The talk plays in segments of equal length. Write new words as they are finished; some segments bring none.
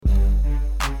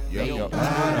Yo.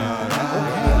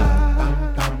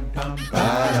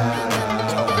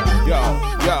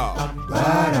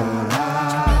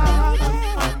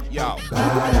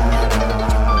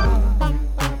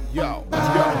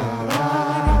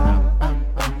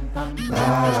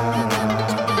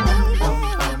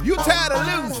 You tired of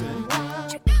losing?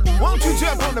 Won't you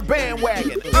jump on the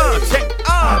bandwagon?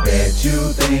 I bet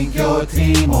you think your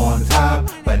team on top,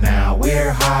 but now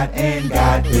we're hot and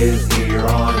got this here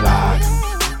on lock.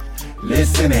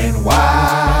 Listen and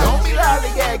watch. Don't be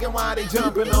lollygagging while they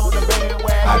jumping on the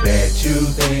bandwagon. I bet you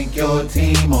think your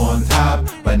team on top,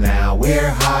 but now we're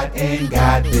hot and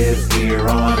got this here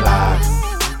on lock.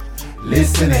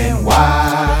 Listen and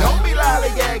watch. Don't be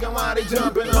lollygagging while they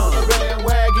jumping on the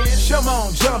bandwagon. Come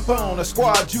on, jump on a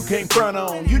squad you can't front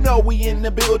on. You know we in the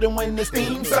building when this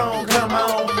theme song come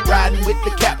on. Riding with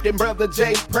the captain, brother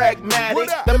Jay Pragmatic,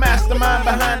 the mastermind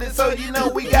behind it, so you know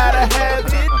we gotta have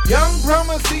it. Young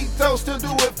Promosito still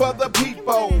do it for the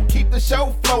people. Keep the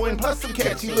show flowing, plus some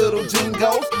catchy little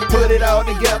jingles. Put it all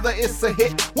together, it's a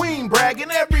hit. We ain't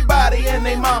bragging, everybody and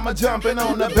they mama jumping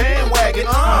on the bandwagon.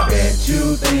 I bet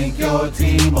you think your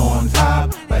team on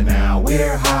top, but now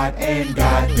we're hot and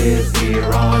got this here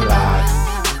on lock.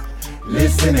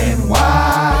 Listen and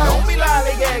watch. Don't be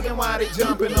lollygagging while they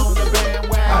jumping on the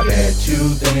bandwagon. I bet you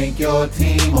think your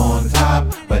team on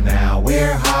top, but now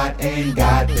we're hot and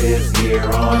got this here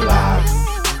on lock.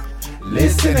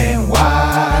 Listen and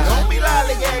watch. Don't be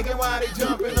lollygagging while they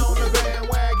jumping on the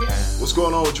bandwagon. What's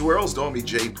going on with you worlds? Don't be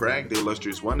Jay Prag, the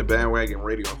illustrious one, the bandwagon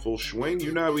radio in full swing.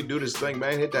 You know how we do this thing,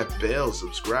 man. Hit that bell,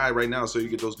 subscribe right now so you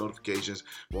get those notifications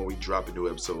when we drop a new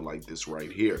episode like this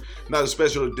right here. Now, the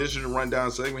special edition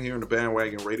rundown segment here on the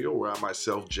bandwagon radio where I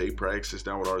myself, Jay Prag, sits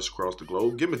down with artists across the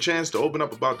globe, give them a chance to open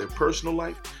up about their personal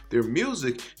life, their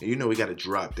music, and you know we got to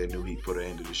drop that new heat for the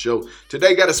end of the show.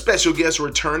 Today, got a special guest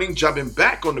returning, jumping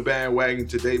back on the bandwagon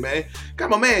today, man.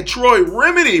 Got my man Troy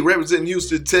Remedy representing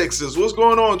Houston, Texas. What's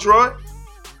going on, Troy?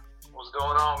 What's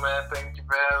going on, man? Thank you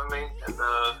for having me, and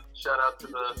shout out to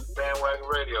the Bandwagon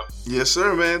Radio. Yes,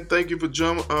 sir, man. Thank you for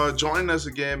joining us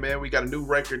again, man. We got a new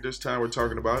record this time we're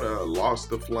talking about, Lost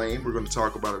the Flame. We're going to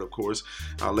talk about it, of course.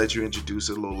 I'll let you introduce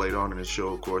it a little later on in the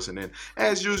show, of course, and then,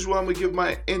 as usual, I'm going to give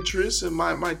my interest and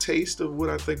my taste of what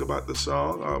I think about the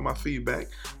song, my feedback,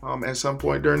 at some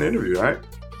point during the interview, all right?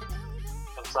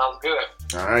 That sounds good.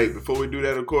 All right, before we do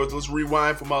that, of course, let's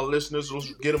rewind for my listeners.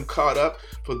 Let's get them caught up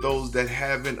for those that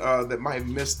haven't, that might have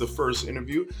missed the first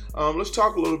interview. Let's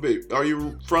talk a little bit. Are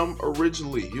you from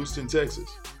originally Houston, Texas?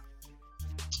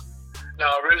 No,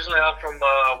 originally I'm from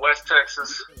West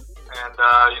Texas, and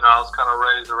I was kind of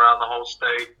raised around the whole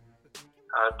state,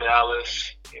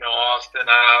 Dallas, Austin.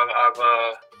 I've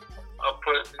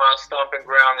put my stomping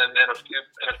ground in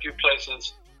a few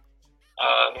places.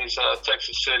 In these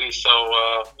Texas cities, so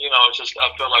it's just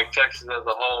I feel like Texas as a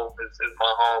whole is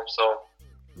my home. So,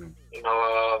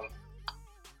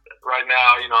 right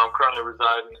now, I'm currently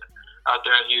residing out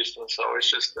there in Houston. So it's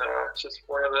just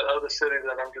one of the other cities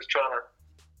that I'm just trying to,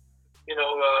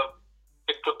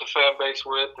 pick up the fan base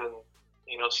with, and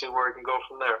see where it can go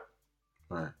from there.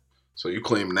 All right. So you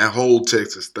claiming that whole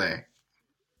Texas thing?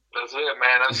 That's it,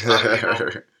 man. That's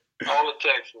all of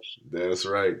Texas. That's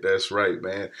right,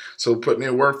 man. So putting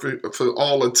in work for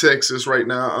all of Texas right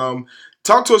now.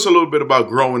 Talk to us a little bit about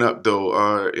growing up,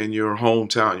 though, in your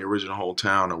hometown, your original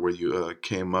hometown, or where you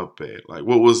came up at. Like,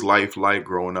 what was life like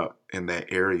growing up in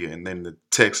that area, and then the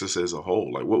Texas as a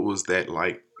whole? Like, what was that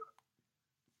like?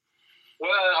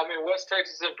 Well, I mean, West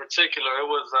Texas in particular, it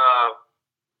was,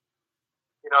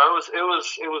 it was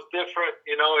different.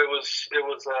 It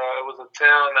was a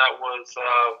town that was.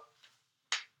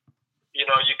 It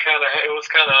was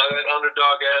kind of an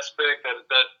underdog aspect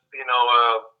that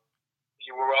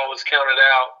you were always counted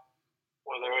out,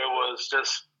 whether it was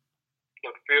just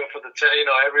the feel for the town.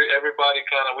 Everybody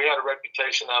we had a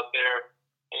reputation out there.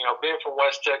 Being from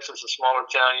West Texas, a smaller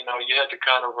town, you had to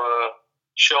kind of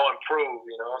show and prove,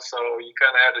 so you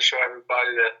kind of had to show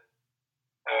everybody that,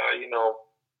 you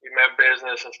meant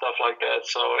business and stuff like that.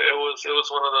 So it was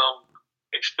one of them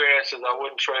experiences I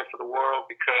wouldn't trade for the world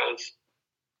because.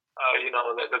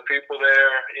 The people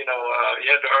there, you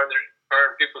had to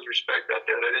earn people's respect out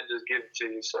there. They didn't just give it to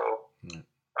you. So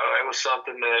it was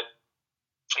something that,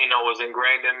 was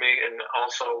ingrained in me, and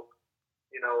also,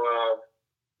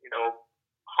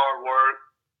 hard work.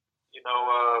 If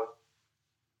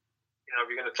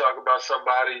you're going to talk about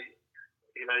somebody,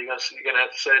 you're gonna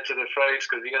have to say it to their face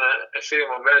because you're gonna see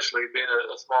them eventually, being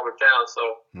a smaller town.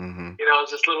 So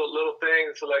it's just little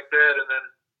things like that, and then.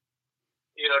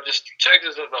 Just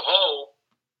Texas as a whole,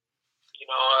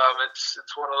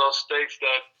 it's one of those states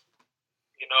that,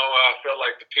 I feel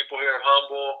like the people here are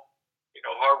humble,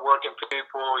 hardworking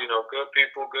people, good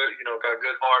people, got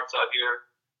good hearts out here.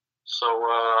 So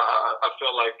I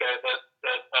feel like that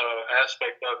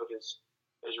aspect of it is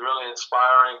really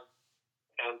inspiring,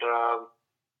 and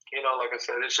like I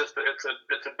said, it's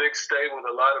a big state with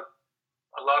a lot of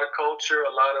culture,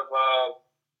 a lot of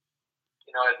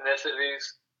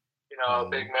ethnicities, a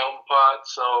big melting pot.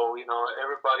 So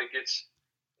everybody gets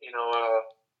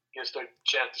their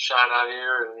chance to shine out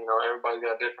here, and everybody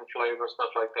got different flavor and stuff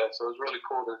like that. So it's really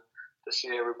cool to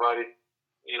see everybody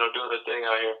doing their thing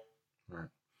out here. Right.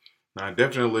 Now,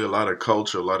 definitely a lot of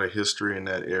culture, a lot of history in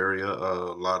that area,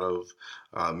 a lot of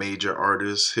major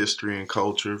artists, history and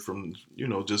culture from,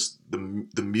 just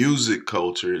the music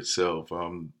culture itself.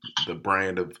 The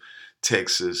brand of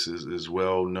Texas is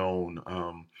well known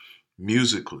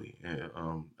musically.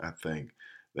 I think.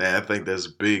 I think that's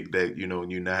big that, you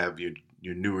now have your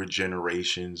newer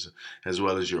generations as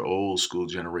well as your old school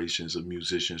generations of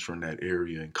musicians from that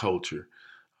area and culture.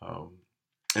 Um,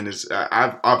 and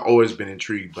I've always been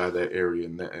intrigued by that area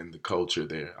and the culture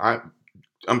there.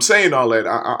 I'm saying all that.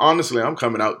 Honestly, I'm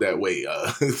coming out that way.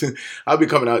 I'll be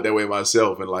coming out that way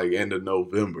myself in like end of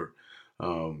November.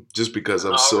 Just because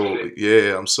I've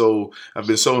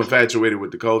been so infatuated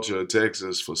with the culture of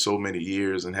Texas for so many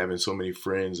years and having so many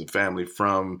friends and family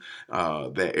from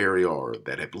that area or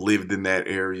that have lived in that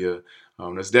area.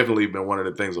 That's definitely been one of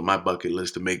the things on my bucket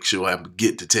list to make sure I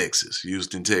get to Texas,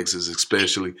 Houston, Texas,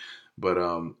 especially. But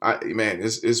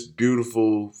it's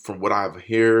beautiful from what I've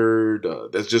heard.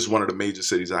 That's just one of the major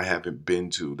cities I haven't been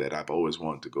to that I've always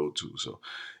wanted to go to. So,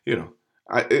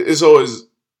 it's always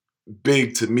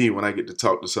big to me when I get to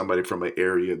talk to somebody from an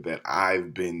area that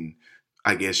I've been,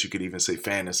 I guess you could even say,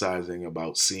 fantasizing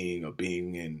about seeing or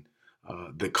being in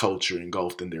the culture,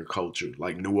 engulfed in their culture,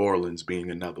 like New Orleans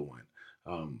being another one.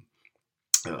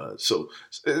 So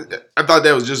I thought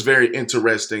that was just very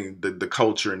interesting, the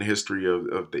culture and history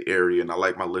of the area. And I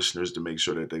like my listeners to make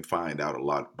sure that they find out a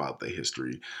lot about the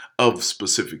history of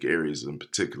specific areas in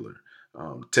particular.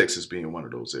 Texas being one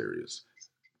of those areas.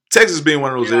 Texas being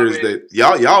one of those areas that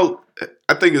y'all,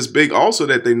 I think it's big also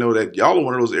that they know that y'all are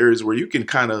one of those areas where you can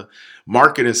kind of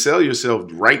market and sell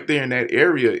yourself right there in that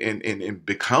area and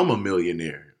become a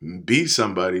millionaire, be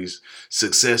somebody's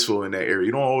successful in that area.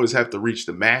 You don't always have to reach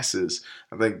the masses.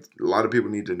 I think a lot of people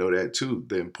need to know that too,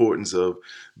 the importance of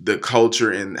the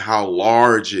culture and how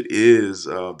large it is,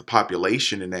 the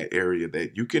population in that area,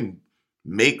 that you can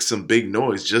make some big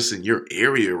noise just in your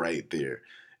area right there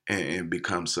and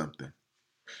become something.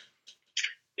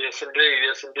 Yes, indeed.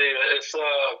 Yes, indeed. It's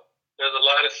there's a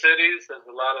lot of cities, there's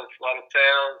a lot of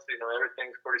towns.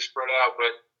 Everything's pretty spread out,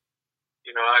 but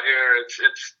out here it's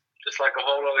just like a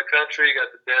whole other country. You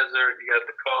got the desert, you got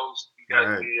the coast, you got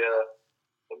Right.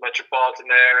 the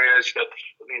metropolitan areas, you got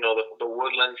the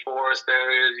woodland forest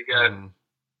areas, you got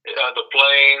the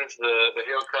plains, the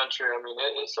hill country. I mean,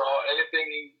 it's all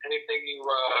anything you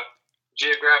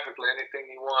geographically anything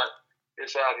you want.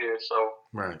 It's out here, so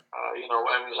Right.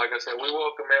 like I said, we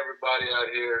welcome everybody out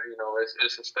here.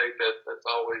 It's a state that's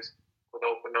always with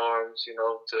open arms.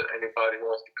 To anybody who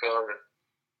wants to come and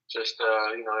just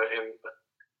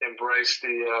embrace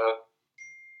the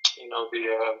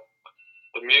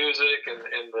the music and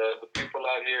the people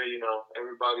out here.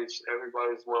 Everybody's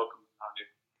welcome out here.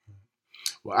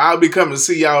 Well, I'll be coming to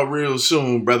see y'all real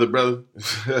soon, brother.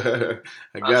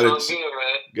 I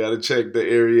gotta check the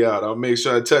area out. I'll make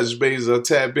sure I touch base. I'll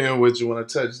tap in with you when I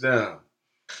touch down.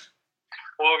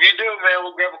 Well, if you do, man,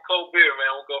 we'll grab a cold beer,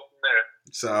 man. We'll go from there.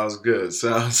 Sounds good.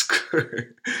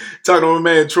 Talking to my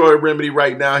man Troy Remedy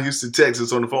right now, Houston,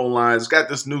 Texas, on the phone lines. Got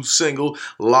this new single,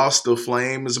 Lost the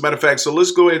Flame. As a matter of fact, so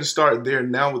let's go ahead and start there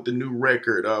now with the new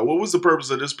record. What was the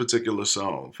purpose of this particular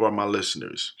song for my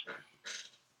listeners?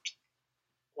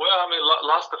 Well, I mean,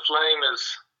 Lost the Flame is,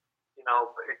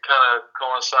 it kind of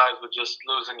coincides with just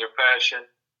losing your passion,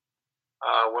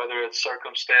 whether it's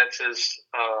circumstances,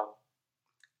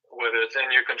 whether it's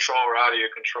in your control or out of your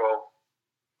control.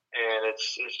 And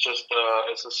it's just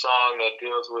it's a song that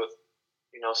deals with,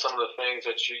 some of the things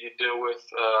that you deal with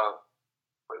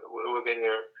within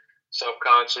your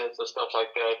subconscious and stuff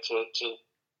like that to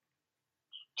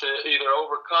either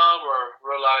overcome or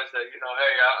realize that,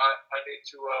 hey, I need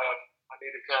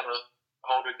to kind of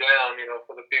hold it down,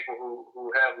 for the people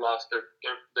who have lost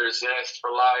their zest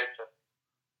for life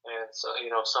and so,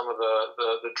 some of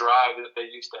the drive that they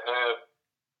used to have.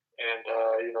 And,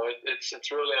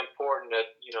 it's really important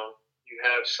that, you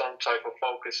have some type of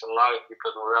focus in life,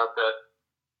 because without that,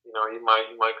 you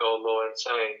might go a little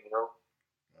insane,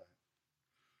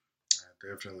 I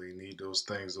definitely need those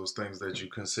things that you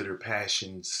consider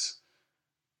passions.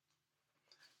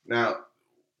 Now,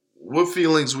 what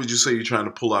feelings would you say you're trying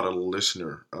to pull out of the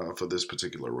listener for this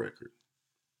particular record?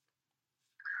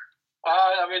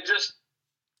 I mean, just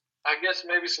I guess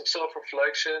maybe some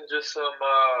self-reflection, just some,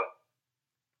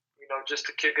 just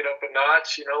to kick it up a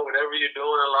notch. Whatever you're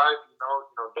doing in life,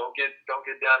 don't get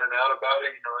down and out about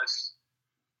it.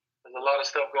 There's a lot of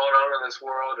stuff going on in this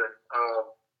world, and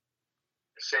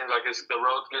it seems like the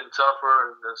road's getting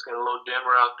tougher, and it's getting a little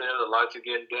dimmer out there. The lights are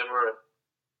getting dimmer, and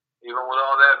even with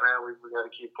all that, man, we got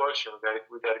to keep pushing.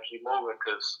 We got to keep moving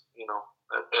because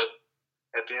at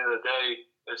the end of the day,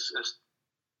 it's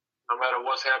no matter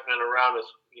what's happening around us,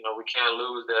 we can't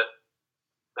lose that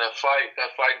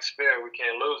fighting spirit. We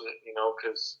can't lose it,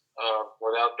 because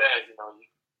without that,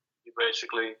 you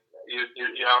basically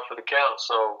you're out for the count.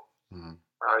 So,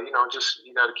 just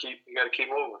you got to keep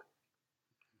moving.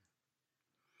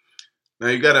 Now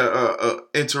you got a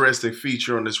interesting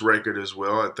feature on this record as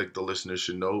well. I think the listeners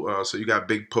should know. So you got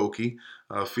Big Pokey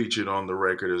featured on the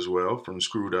record as well from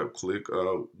Screwed Up Click.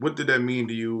 What did that mean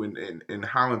to you, and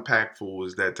how impactful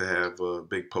was that to have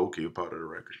Big Pokey a part of the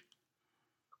record?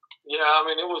 Yeah, I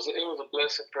mean it was a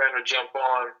blessing for him to jump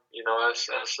on. As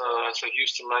a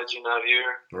Houston legend out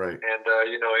here, right? And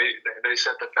they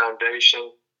set the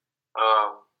foundation.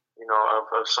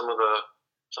 Of some of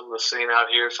the scene out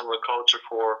here, some of the culture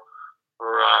for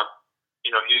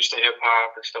Houston hip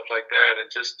hop and stuff like that, and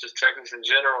just Texas in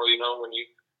general. When you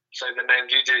say the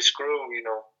name DJ Screw,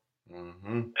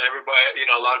 everybody,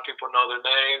 a lot of people know their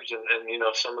names, and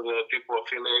some of the people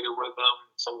affiliated with them,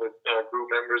 some of the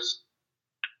group members.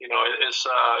 It's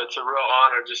a real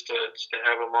honor just to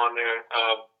have him on there.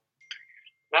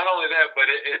 Not only that, but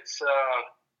it's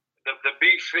the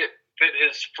beat fit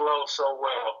his flow so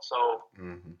well. So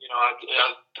I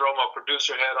throw my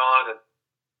producer hat on, and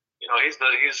he's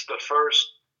the first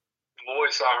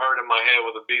voice I heard in my head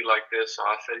with a beat like this. So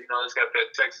I said, it's got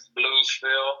that Texas blues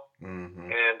feel,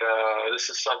 and this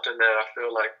is something that I feel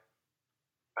like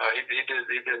he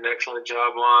did an excellent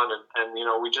job on, and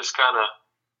we just kind of,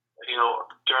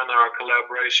 during our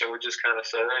collaboration, we just kind of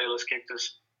said, hey, let's keep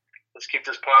this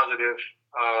positive.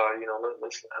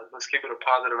 Let's keep it a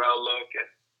positive outlook, and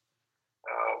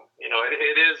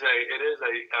it is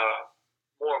a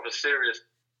more of a serious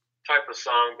type of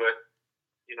song, but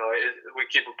we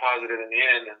keep it positive in the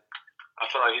end, and I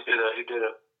feel like he did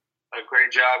a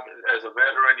great job as a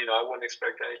veteran. I wouldn't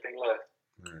expect anything less.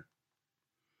 Right.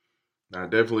 Now,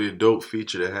 definitely a dope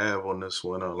feature to have on this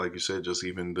one. Like you said, just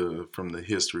even from the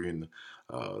history and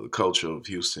the culture of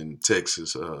Houston,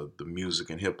 Texas, the music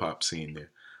and hip hop scene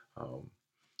there.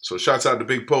 So shouts out to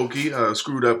Big Pokey,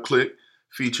 Screwed Up Click,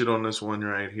 featured on this one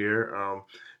right here.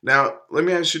 Now, let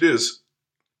me ask you this.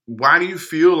 Why do you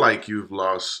feel like you've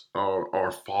lost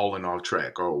or fallen off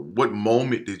track? Or what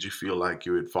moment did you feel like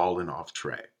you had fallen off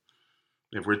track?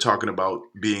 If we're talking about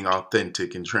being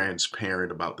authentic and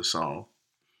transparent about the song.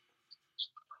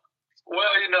 Well,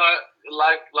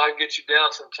 life gets you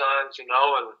down sometimes, and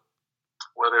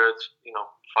whether it's,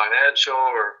 financial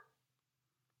or,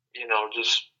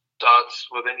 just thoughts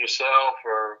within yourself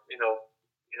or,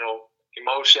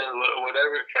 emotions,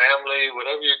 whatever, family,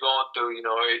 whatever you're going through,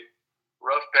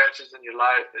 rough patches in your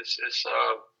life, it's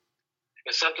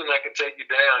something that can take you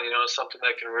down, it's something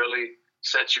that can really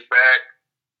set you back,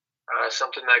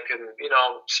 something that can,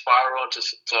 spiral into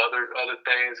other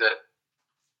things that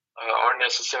aren't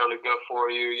necessarily good for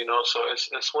you, so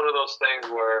it's one of those things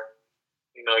where,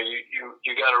 you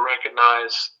got to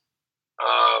recognize,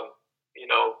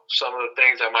 some of the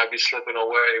things that might be slipping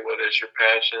away, whether it's your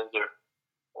passions or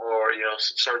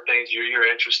certain things you're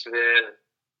interested in.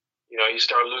 You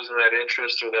start losing that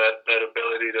interest or that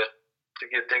ability to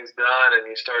get things done, and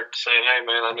you start saying, "Hey,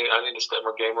 man, I need to step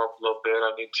my game up a little bit.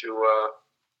 I need to,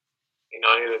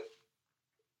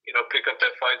 pick up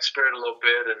that fight spirit a little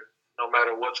bit." And no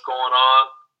matter what's going on,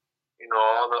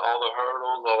 all the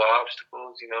hurdles, all the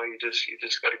obstacles, you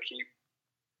just got to keep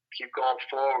going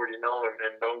forward, and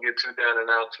don't get too down and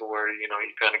out to where you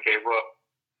kind of gave up.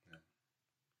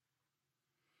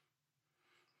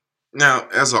 Now,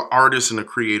 as an artist and a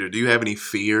creator, do you have any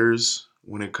fears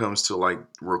when it comes to like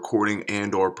recording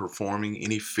and or performing?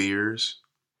 Any fears?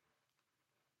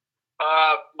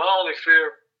 My only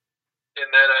fear in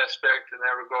that aspect, in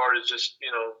that regard, is just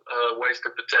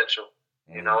wasted potential.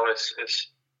 It's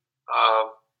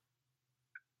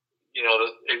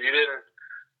if you didn't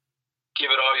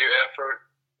give it all your effort,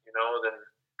 then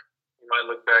you might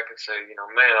look back and say,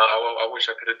 man, I wish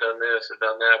I could have done this or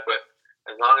done that, but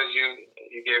as long as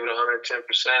you gave it 110%,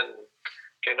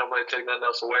 can't nobody take nothing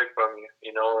else away from you,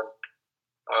 And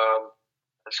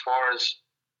as far as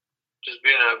just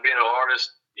being an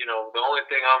artist, the only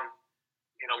thing I'm,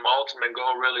 my ultimate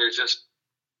goal really is just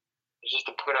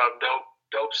to put out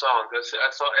dope songs.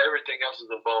 That's all. Everything else is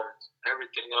a bonus.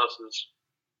 Everything else is,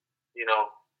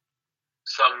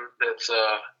 something that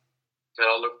I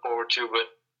look forward to. But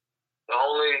the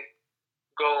only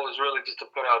goal is really just to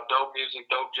put out dope music,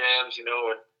 dope jams, and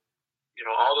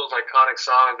all those iconic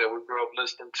songs that we grew up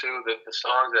listening to, the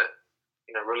songs that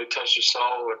really touched your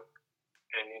soul and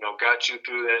got you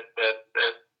through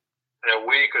that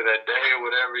week or that day or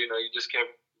whatever. You just kept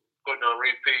putting on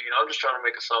repeat. I'm just trying to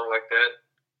make a song like that.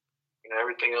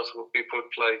 Everything else will be put in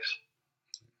place.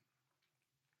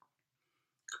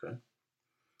 Okay.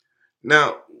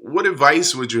 Now, what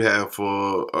advice would you have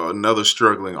for another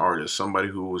struggling artist, somebody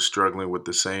who was struggling with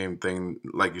the same thing,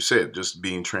 like you said, just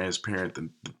being transparent,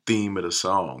 the theme of the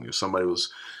song? If somebody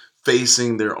was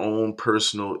facing their own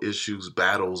personal issues,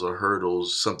 battles, or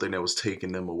hurdles, something that was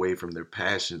taking them away from their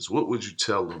passions, what would you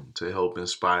tell them to help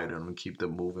inspire them and keep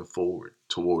them moving forward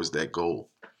towards that goal?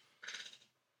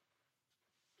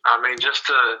 I mean, just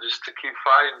to keep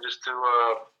fighting, just to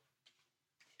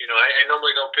ain't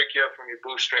nobody gonna pick you up from your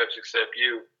bootstraps except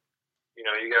you.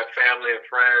 You got family and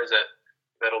friends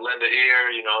that'll lend an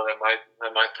ear. That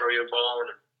might throw you a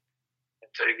bone and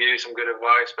give you some good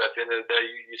advice. But at the end of the day,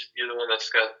 you're the one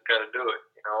that's got to do it.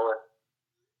 And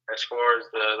as far as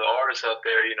the artists out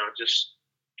there, just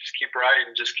keep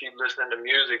writing, just keep listening to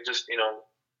music. Just we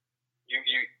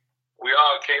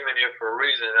all came in here for a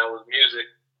reason. And that was music,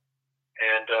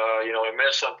 and it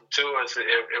meant something to us.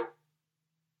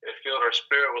 It filled our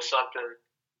spirit with something.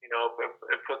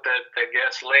 It put that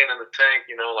gasoline in the tank.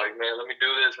 Like, man, let me do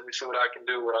this. Let me see what I can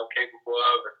do, what I'm capable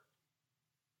of. And,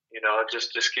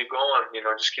 just keep going.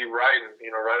 Just keep writing.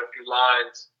 Write a few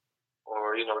lines,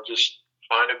 or just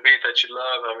find a beat that you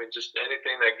love. I mean, just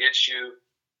anything that gets you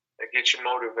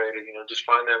motivated. Just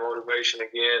find that motivation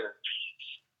again. And,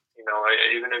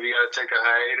 even if you got to take a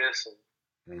hiatus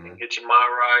and get your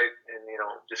mind right, and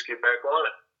just get back on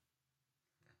it.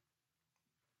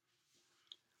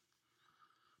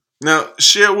 Now,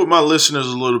 share with my listeners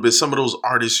a little bit some of those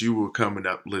artists you were coming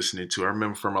up listening to. I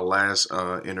remember from our last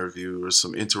interview, there were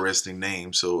some interesting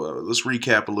names. So let's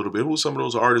recap a little bit. Who were some of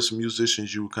those artists and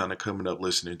musicians you were kind of coming up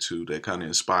listening to that kind of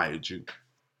inspired you?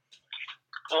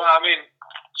 Well, I mean,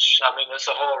 there's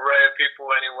a whole array of people.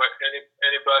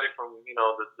 Anybody from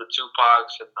the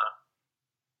Tupacs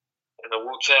and the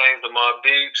Wu-Tangs, the Mobb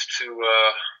Deeps, to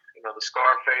the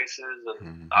Scarfaces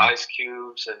and the Ice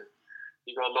Cubes, and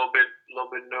you go a little bit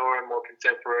newer and more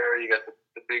contemporary. You got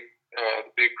the big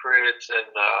crits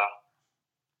and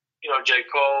J.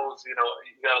 Cole's. You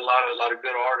got a lot of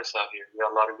good artists out here. You got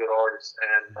a lot of good artists,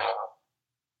 and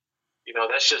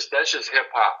that's just hip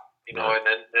hop. And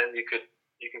then you could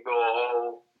go a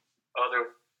whole other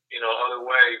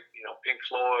way. Pink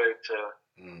Floyd to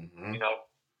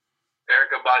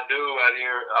Erykah Badu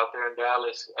out there in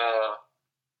Dallas.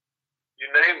 You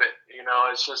name it,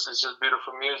 it's just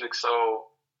beautiful music.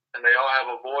 So, and they all have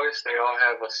a voice, they all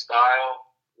have a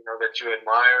style, that you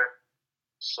admire.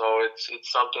 So it's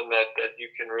something that you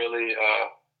can really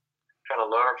kind of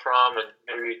learn from, and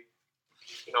maybe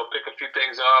pick a few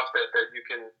things off that you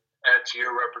can add to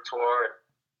your repertoire, and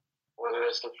whether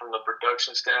that's from the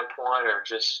production standpoint or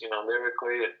just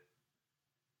lyrically. And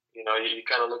you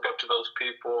kind of look up to those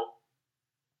people,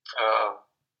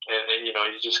 and you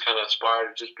just kind of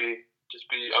aspire to just be,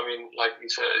 I mean, like you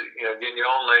said, get in your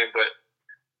own lane, but,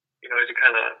 to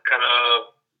kind of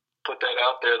put that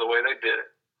out there the way they did it.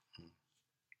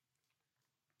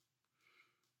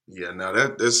 Yeah, now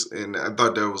that's, and I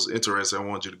thought that was interesting. I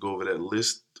want you to go over that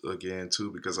list again,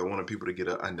 too, because I wanted people to get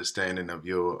an understanding of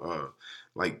your,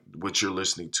 like, what you're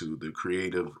listening to, the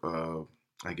creative, I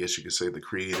guess you could say the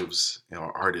creatives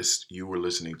or artists you were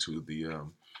listening to,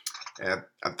 and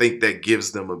I think that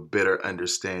gives them a better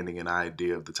understanding and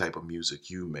idea of the type of music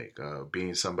you make.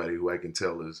 Being somebody who I can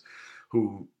tell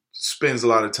who spends a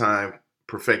lot of time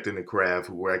perfecting the craft,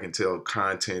 where I can tell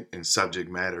content and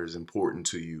subject matter is important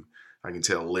to you. I can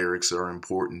tell lyrics are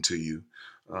important to you.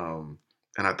 And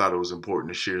I thought it was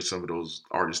important to share some of those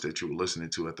artists that you were listening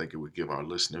to. I think it would give our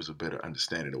listeners a better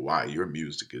understanding of why your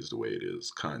music is the way it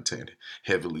is.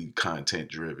 Heavily content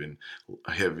driven,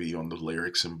 heavy on the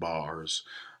lyrics and bars.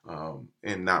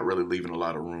 And not really leaving a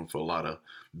lot of room for a lot of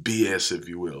BS, if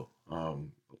you will. A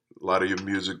lot of your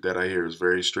music that I hear is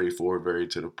very straightforward, very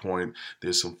to the point.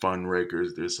 There's some fun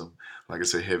records. There's some, like I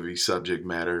said, heavy subject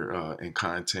matter and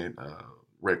content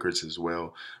records as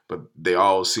well. But they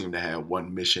all seem to have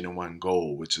one mission and one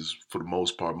goal, which is, for the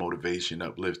most part, motivation,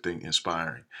 uplifting,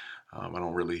 inspiring. I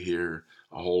don't really hear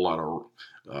a whole lot of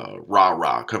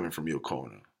rah-rah coming from your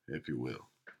corner, if you will.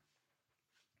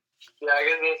 Yeah, I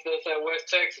guess that's that West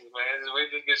Texas, man. We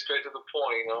just get straight to the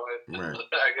point, you know. Right.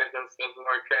 I guess that's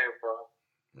where it came from.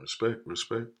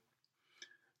 Respect.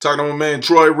 Talking to my man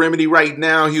Troy Remedy right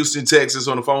now, Houston, Texas,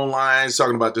 on the phone lines,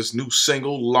 talking about this new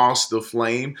single, Lost the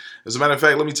Flame. As a matter of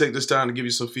fact, let me take this time to give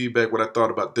you some feedback, what I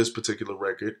thought about this particular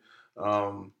record.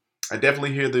 I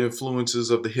definitely hear the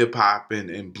influences of the hip-hop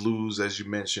and blues, as you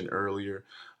mentioned earlier.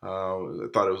 I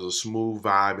thought it was a smooth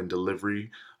vibe and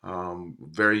delivery.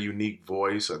 Very unique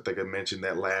voice. I think I mentioned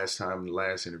that last time in the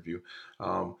last interview.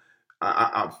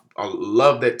 I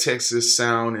love that Texas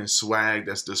sound and swag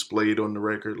that's displayed on the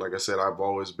record. Like I said, I've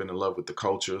always been in love with the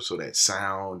culture, so that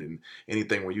sound and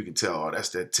anything where you can tell, oh, that's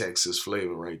that Texas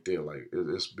flavor right there. Like,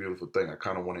 it's a beautiful thing. I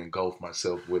kind of want to engulf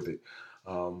myself with it.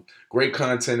 Great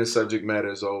content and subject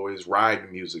matter as always.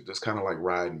 Riding music, that's kind of like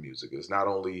riding music. It's not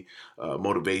only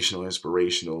motivational,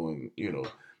 inspirational, and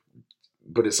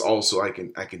but it's also I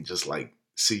can just like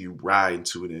see you ride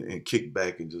into it and kick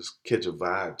back and just catch a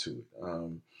vibe to it.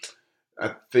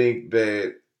 I think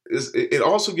that it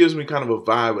also gives me kind of a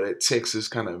vibe of that Texas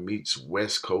kind of meets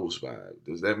West Coast vibe.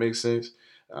 Does that make sense?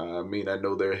 I mean, I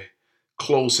know they're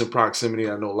close in proximity.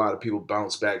 I know a lot of people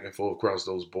bounce back and forth across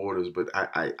those borders, but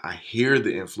I hear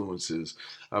the influences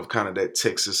of kind of that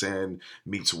Texas and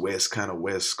meets West, kind of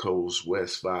West Coast,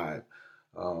 West vibe.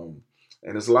 And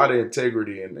there's a lot of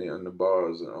integrity in the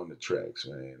bars and on the tracks,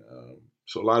 man.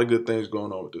 So a lot of good things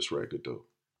going on with this record, though.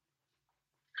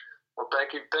 Well,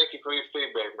 thank you for your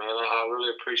feedback, man. I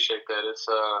really appreciate that. It's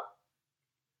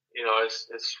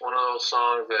it's one of those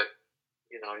songs that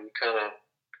you kind of,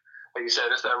 like you said,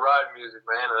 it's that ride music,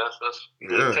 man. And that's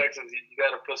Texas. You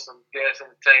got to put some gas in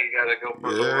the tank. You got to go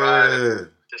for a little ride and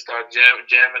just start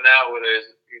jamming out with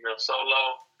it.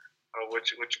 Solo or with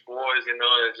your boys.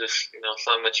 It's just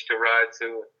something that you can ride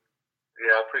to.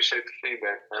 Yeah, I appreciate the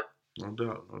feedback, man. No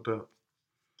doubt.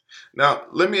 Now,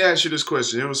 let me ask you this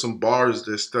question. There were some bars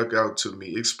that stuck out to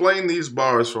me. Explain these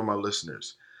bars for my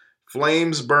listeners.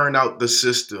 Flames burn out the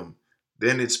system,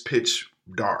 then it's pitch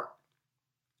dark.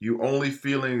 You only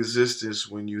feel in existence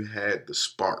when you had the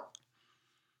spark.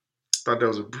 Thought that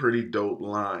was a pretty dope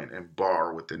line and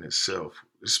bar within itself.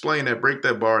 Explain that, break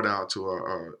that bar down to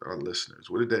our listeners.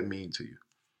 What did that mean to you?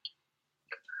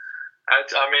 I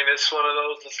mean, it's one of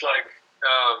those, it's like,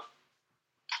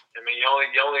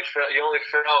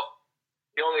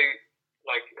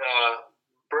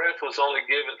 breath was only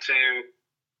given to you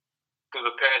through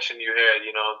the passion you had.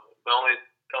 The only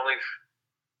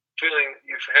feeling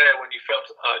you've had when you felt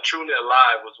truly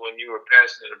alive was when you were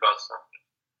passionate about something.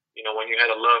 When you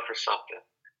had a love for something.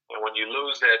 And when you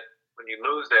lose that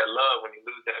love, when you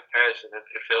lose that passion,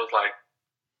 it feels like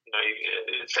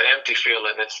it's an empty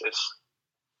feeling.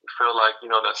 You feel like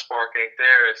that spark ain't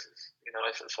there. It's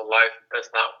a life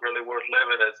that's not really worth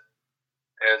living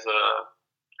as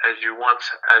you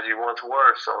once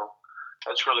were. So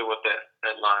that's really what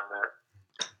that line meant.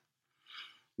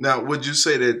 Now, would you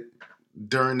say that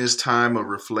during this time of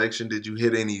reflection, did you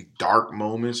hit any dark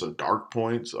moments or dark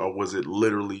points, or was it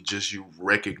literally just you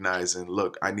recognizing,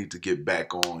 look, I need to get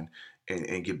back on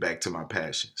and get back to my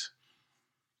passions?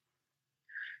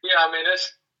 Yeah, I mean,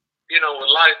 it's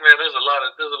with life, man, there's a lot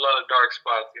of dark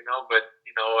spots, but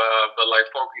like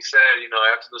Pokey said,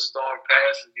 after the storm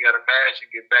passes, you got to mash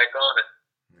and get back on it.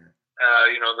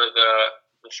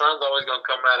 The sun's always gonna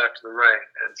come out after the rain,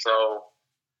 and so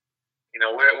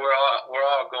we're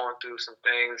all going through some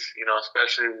things,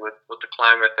 especially with the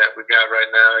climate that we got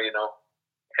right now,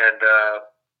 and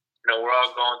we're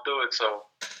all going through it. So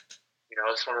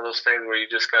it's one of those things where you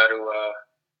just got to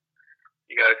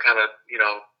kind of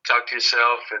talk to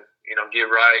yourself and get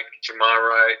right, get your mind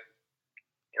right,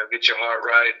 get your heart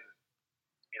right,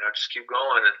 and just keep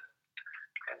going. And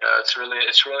it's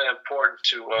really important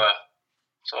to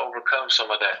overcome some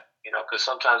of that, because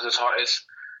sometimes it's hard.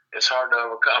 It's hard to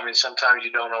overcome. I mean, sometimes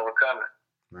you don't overcome it.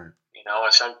 Right.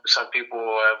 And some people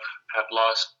have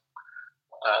lost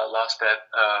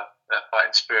that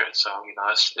fighting spirit. So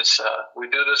it's we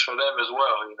do this for them as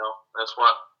well.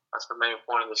 That's the main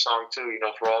point of the song too.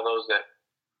 For all those that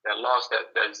lost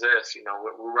that exist.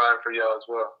 We're riding for y'all as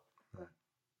well. Right.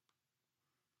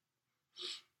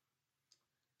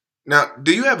 Now,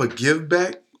 do you have a give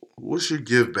back? What's your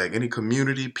give back? Any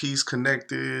community piece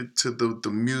connected to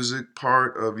the music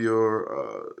part of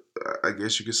your, I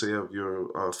guess you could say, of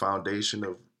your foundation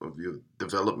of your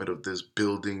development of this,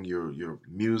 building your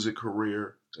music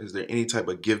career? Is there any type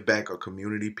of give back or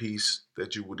community piece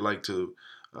that you would like to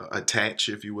attach,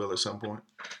 if you will, at some point?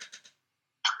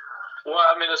 Well,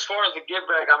 I mean, as far as the give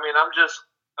back, I mean, I'm just,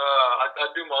 I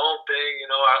do my own thing.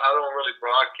 I don't really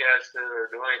broadcast it or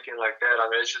do anything like that. I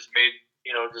mean, it's just me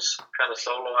just kind of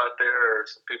solo out there, or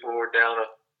some people who are down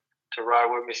to ride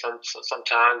with me.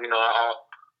 Sometimes, I'll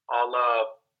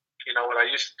what I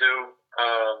used to do.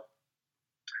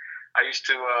 I used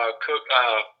to cook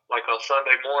like on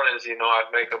Sunday mornings.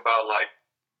 I'd make about like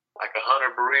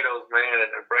 100 burritos, man,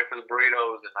 and breakfast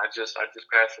burritos, and I just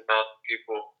pass them out to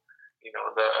people.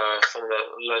 Some of the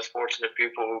less fortunate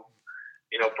people who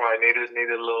probably needed a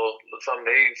little something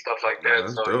to eat and stuff like that.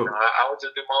 That's So dope. I would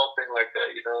just do my own thing like that.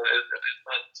 It's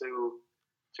nothing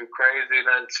too crazy,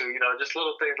 nothing too just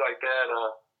little things like that.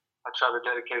 I try to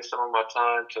dedicate some of my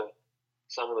time to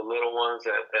some of the little ones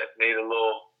that need a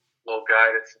little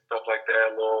guidance and stuff like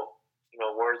that. Little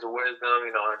words of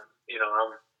wisdom.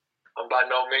 I'm by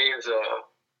no means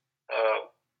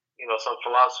some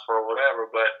philosopher or whatever,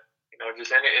 but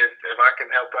just if I can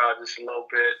help out just a little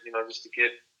bit, just to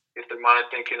get their mind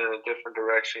thinking in a different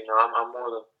direction, I'm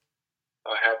more than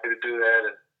happy to do that,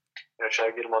 and try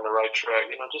to get them on the right track.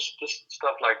 Just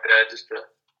stuff like that, just to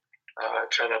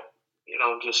try to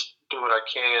just do what I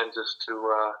can just to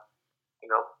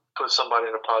put somebody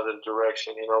in a positive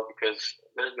direction. Because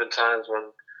there's been times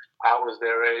when I was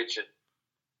their age and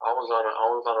I was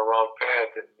on a wrong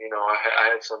path, and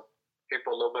I had some people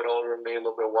a little bit older than me, a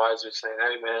little bit wiser, saying,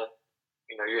 "Hey, man,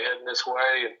 you're heading this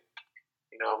way, and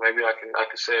maybe I can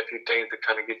say a few things to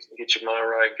kind of get your mind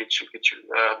right, get you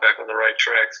back on the right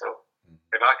track." So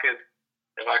if I could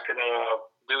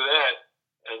do that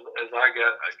as I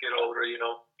get older, and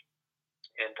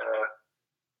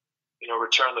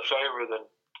return the favor, then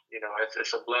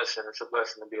it's a blessing. It's a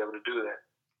blessing to be able to do that.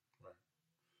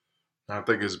 I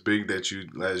think it's big that you,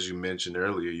 as you mentioned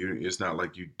earlier, it's not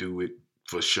like you do it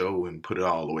for show and put it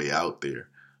all the way out there.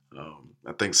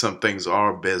 I think some things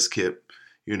are best kept,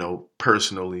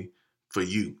 personally for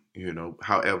you.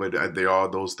 However, there are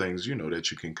those things,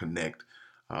 that you can connect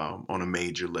on a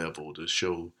major level to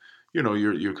show,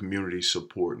 your community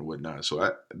support and whatnot.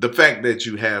 So the fact that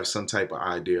you have some type of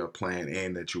idea or plan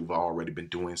and that you've already been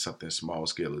doing something small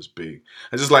scale is big.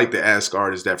 I just like to ask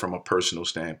artists that from a personal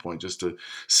standpoint, just to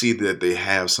see that they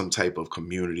have some type of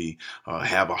community,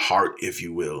 have a heart, if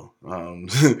you will.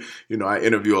 I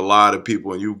interview a lot of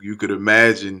people, and you could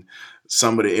imagine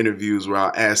some of the interviews where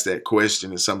I'll ask that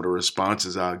question and some of the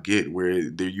responses I'll get where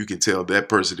you can tell that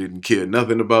person didn't care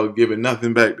nothing about giving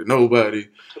nothing back to nobody.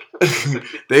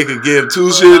 They could give two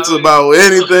shits about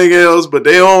anything else but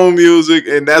their own music,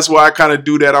 and that's why I kind of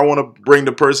do that. I want to bring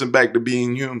the person back to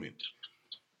being human.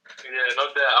 Yeah, no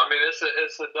doubt. I mean,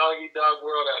 it's a dog-eat-dog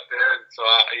world out there, and so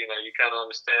you kind of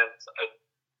understand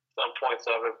some points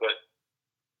of it, but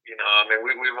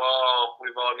we've all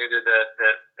needed that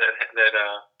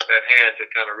hand to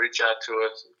kind of reach out to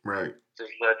us, right?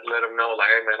 Just let them know, like,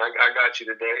 hey, man, I got you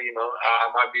today.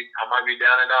 I might be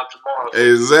down and out tomorrow. So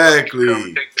exactly.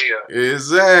 Come pick me up.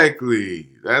 Exactly.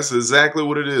 That's exactly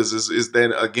what it is. Is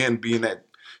that, again, being that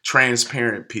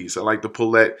transparent piece. I like to pull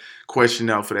that question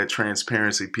out for that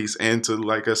transparency piece, and to,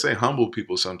 like I say, humble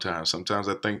people sometimes. Sometimes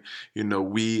I think,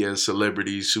 we as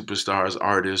celebrities, superstars,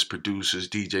 artists, producers,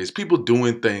 DJs, people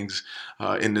doing things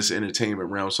in this entertainment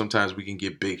realm, sometimes we can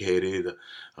get big-headed.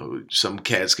 Some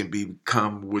cats can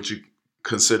become what you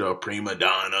consider prima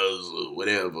donnas or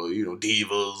whatever,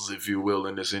 divas, if you will,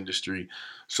 in this industry.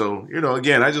 So,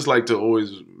 again, I just like to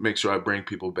always make sure I bring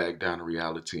people back down to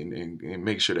reality and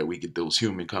make sure that we get those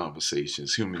human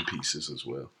conversations, human pieces as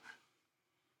well.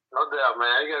 No doubt,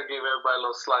 man. You got to give everybody a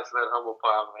little slice of that humble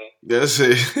pie, man. That's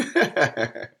it.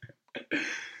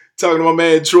 Talking to my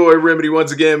man Troy Remedy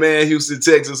once again, man. Houston,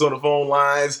 Texas on the phone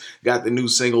lines. Got the new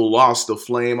single, Lost the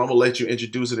Flame. I'm going to let you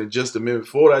introduce it in just a minute.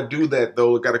 Before I do that,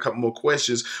 though, I got a couple more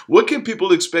questions. What can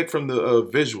people expect from the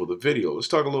visual, the video? Let's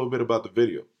talk a little bit about the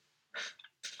video.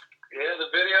 Yeah, the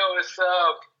video is,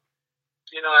 at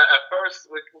first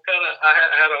I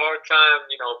had a hard time,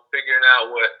 figuring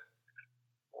out what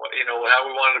how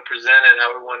we wanted to present it,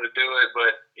 how we wanted to do it.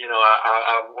 But,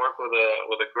 I worked with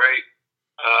a great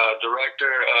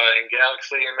director in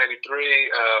Galaxy M83.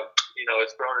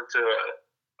 It's grown into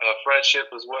a friendship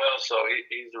as well. So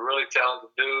he's a really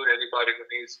talented dude. Anybody who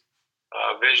needs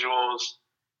visuals,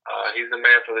 he's the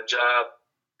man for the job.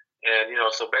 And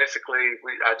so basically,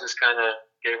 I just kind of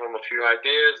gave him a few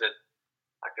ideas, and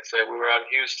like I said, we were out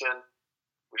in Houston.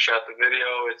 We shot the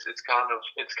video. It's got a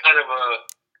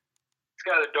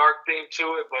dark theme to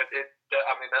it, but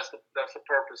that's the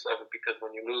purpose of it, because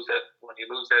when you lose that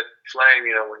flame,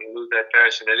 when you lose that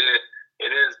passion,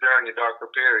 it is during the darker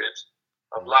periods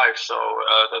of life. So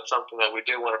that's something that we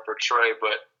did want to portray,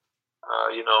 but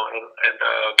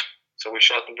so we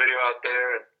shot the video out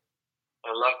there, and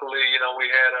luckily, we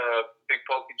had Big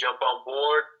Pokey jump on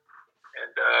board, and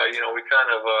we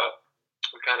kind of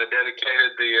kind of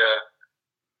dedicated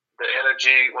the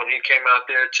energy when he came out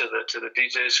there to the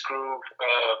DJ Screw.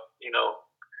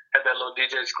 Had that little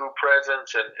DJ Screw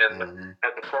presence and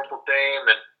had the purple theme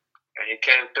and he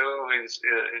came through. He's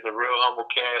a real humble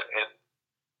cat, and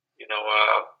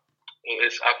I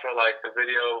feel like the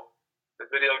video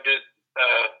did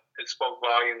it spoke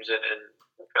volumes and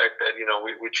the fact that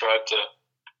we tried to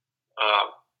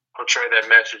portray that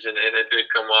message and it did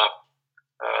come off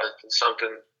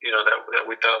something that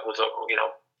we thought was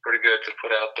pretty good to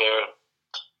put out there.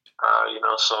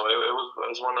 So it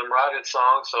was one of them riding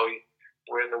songs. So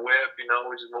we're in the whip,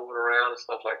 we're just moving around and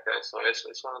stuff like that. So it's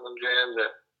one of them jams that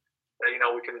we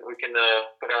can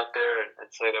put out there and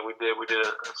say that we did a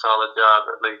solid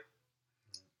job at least.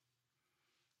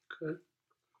 Okay.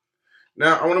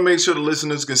 Now I want to make sure the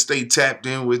listeners can stay tapped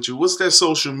in with you. What's that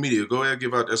social media? Go ahead and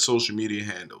give out that social media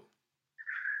handle.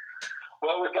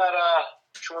 Well, we got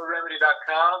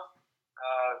TroyRemedy.com.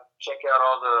 Check out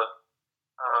all the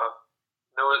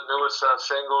newest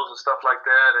singles and stuff like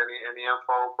that. Any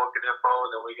info, booking info.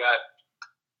 And then we got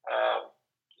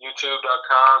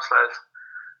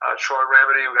YouTube.com/Troy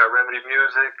Remedy. We got Remedy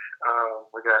Music.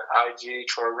 We got IG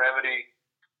Troy Remedy,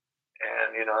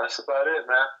 and that's about it,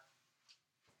 man.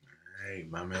 Hey,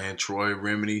 my man, Troy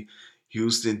Remedy,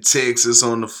 Houston, Texas,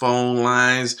 on the phone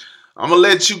lines. I'm going to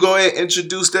let you go ahead and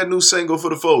introduce that new single for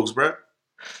the folks, bro.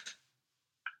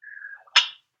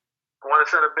 I want to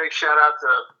send a big shout out to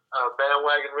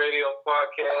Bandwagon Radio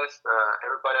Podcast.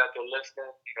 Everybody out there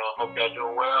listening, hope y'all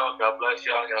doing well. God bless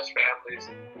y'all and y'all's families.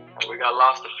 We got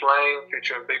Lost the Flame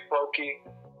featuring Big Pokey,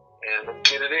 and let's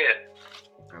get it in.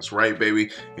 That's right, baby.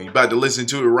 And you're about to listen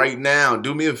to it right now.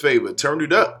 Do me a favor, turn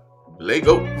it up. Let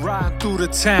go. Riding through the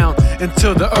town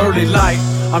until the early light.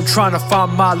 I'm trying to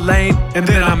find my lane and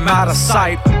then I'm out of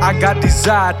sight. I got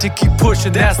desire to keep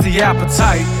pushing, that's the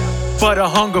appetite. But a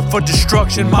hunger for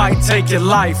destruction might take your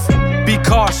life. Be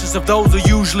cautious of those who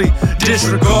usually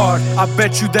disregard. I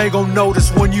bet you they gon' notice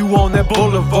when you on that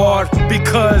boulevard.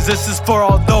 Because this is for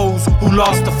all those who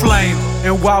lost the flame.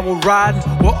 And while we're riding,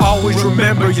 we'll always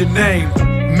remember your name.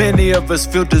 Many of us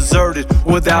feel deserted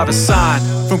without a sign.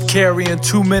 From carrying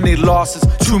too many losses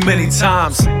too many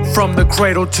times. From the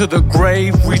cradle to the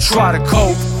grave, we try to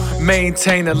cope.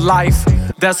 Maintain a life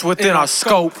that's within our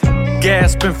scope.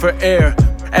 Gasping for air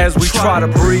as we try to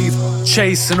breathe.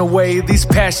 Chasing away these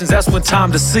passions, that's when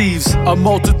time deceives. A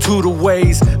multitude of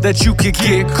ways that you could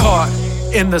get caught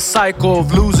in the cycle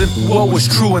of losing what was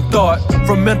true in thought.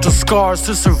 From mental scars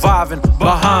to surviving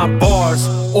behind bars,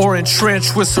 or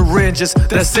entrenched with syringes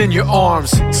that's in your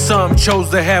arms. Some chose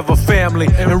to have a family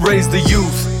and raise the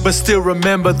youth, but still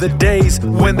remember the days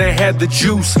when they had the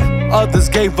juice. Others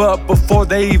gave up before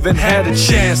they even had a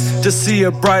chance to see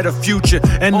a brighter future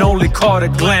and only caught a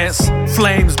glance.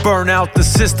 Flames burn out the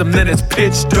system, then it's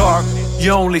pitch dark.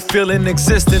 You only feel in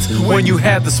existence when you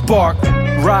have the spark.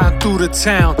 Riding through the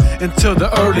town until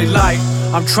the early light.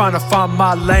 I'm trying to find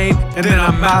my lane and then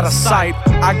I'm out of sight.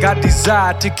 I got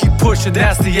desire to keep pushing,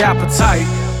 that's the appetite.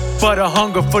 But a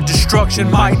hunger for destruction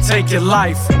might take your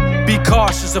life. Be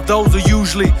cautious of those who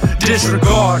usually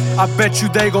disregard. I bet you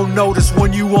they gon' notice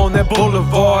when you on that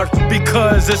boulevard.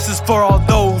 Because this is for all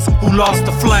those who lost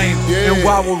the flame. And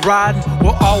while we're riding,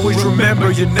 we'll always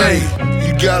remember your name.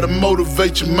 You gotta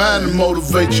motivate your mind and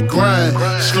motivate your grind.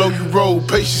 Slow your roll,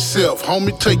 pace yourself,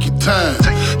 homie, take your time.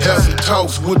 Have some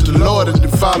talks with the Lord and then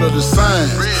follow the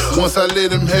signs. Once I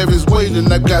let him have his way,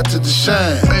 then I got to the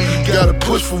shine. Gotta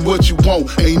push for what you want,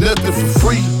 ain't nothing for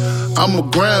free. I'm a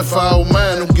grind for all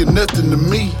mine, don't get nothing to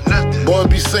me. Boy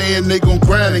be saying they gon'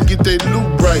 grind and get their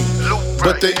loot right,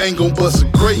 but they ain't gon' bust a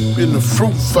grape in the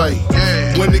fruit fight.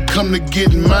 When it come to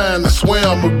getting mine, I swear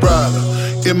I'm a rider.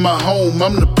 In my home,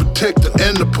 I'm the protector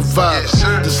and the provider.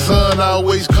 The sun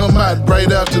always come out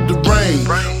right after the rain.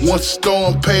 Once the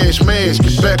storm pass, man,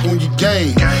 get back on your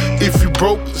game. If you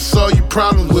broke, solve your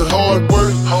problems with hard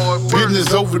work.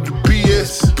 Business over the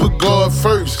BS, put God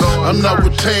first. I'm not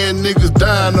with tearing niggas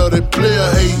dying or they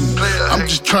player hating. I'm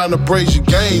just trying to brace your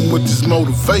game with this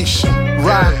motivation.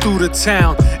 Riding through the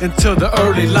town until the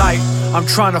early light. I'm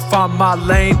trying to find my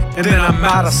lane and then I'm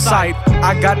out of sight.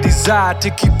 I got desire to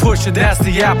keep pushing, that's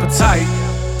the appetite.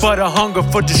 But a hunger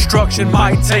for destruction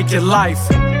might take your life.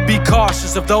 Be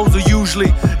cautious of those who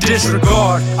usually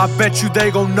disregard. I bet you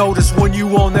they gon' notice when you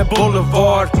on that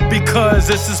boulevard. Because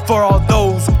this is for all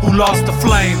those who lost the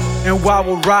flame. And while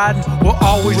we're riding, we'll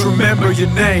always remember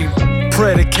your name.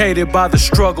 Predicated by the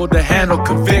struggle to handle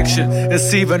conviction.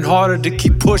 It's even harder to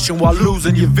keep pushing while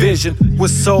losing your vision.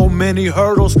 With so many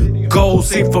hurdles, goals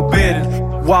seem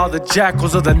forbidden. while the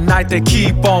jackals of the night, they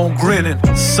keep on grinning.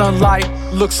 Sunlight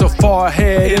looks so far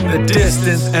ahead in the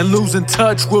distance, and losing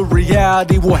touch with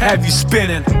reality will have you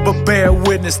spinning. But bear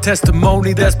witness,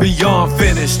 testimony that's beyond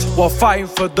finished, while fighting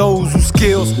for those whose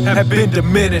skills have been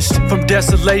diminished. From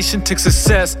desolation to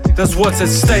success, that's what's at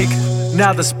stake.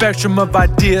 Now the spectrum of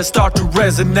ideas start to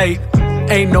resonate.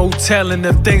 Ain't no telling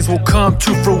if things will come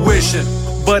to fruition,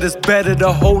 but it's better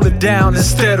to hold it down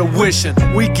instead of wishing.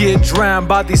 We get drowned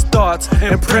by these thoughts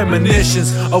and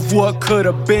premonitions of what could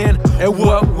have been and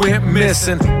what went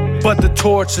missing. But the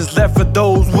torch is left for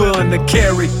those willing to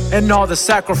carry, and all the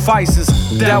sacrifices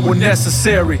that were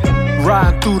necessary.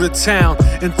 Riding through the town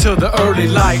into the early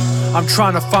light, I'm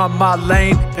trying to find my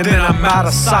lane and then I'm out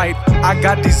of sight. I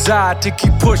got desire to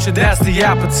keep pushing, that's the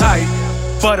appetite,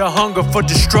 but a hunger for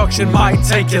destruction might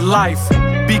take your life.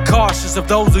 Be cautious of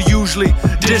those who usually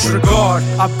disregard.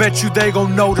 I bet you they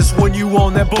gon' notice when you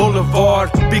on that boulevard,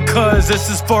 because this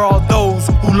is for all those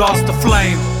who lost the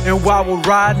flame. And while we're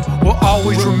riding, we'll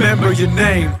always remember your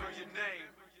name.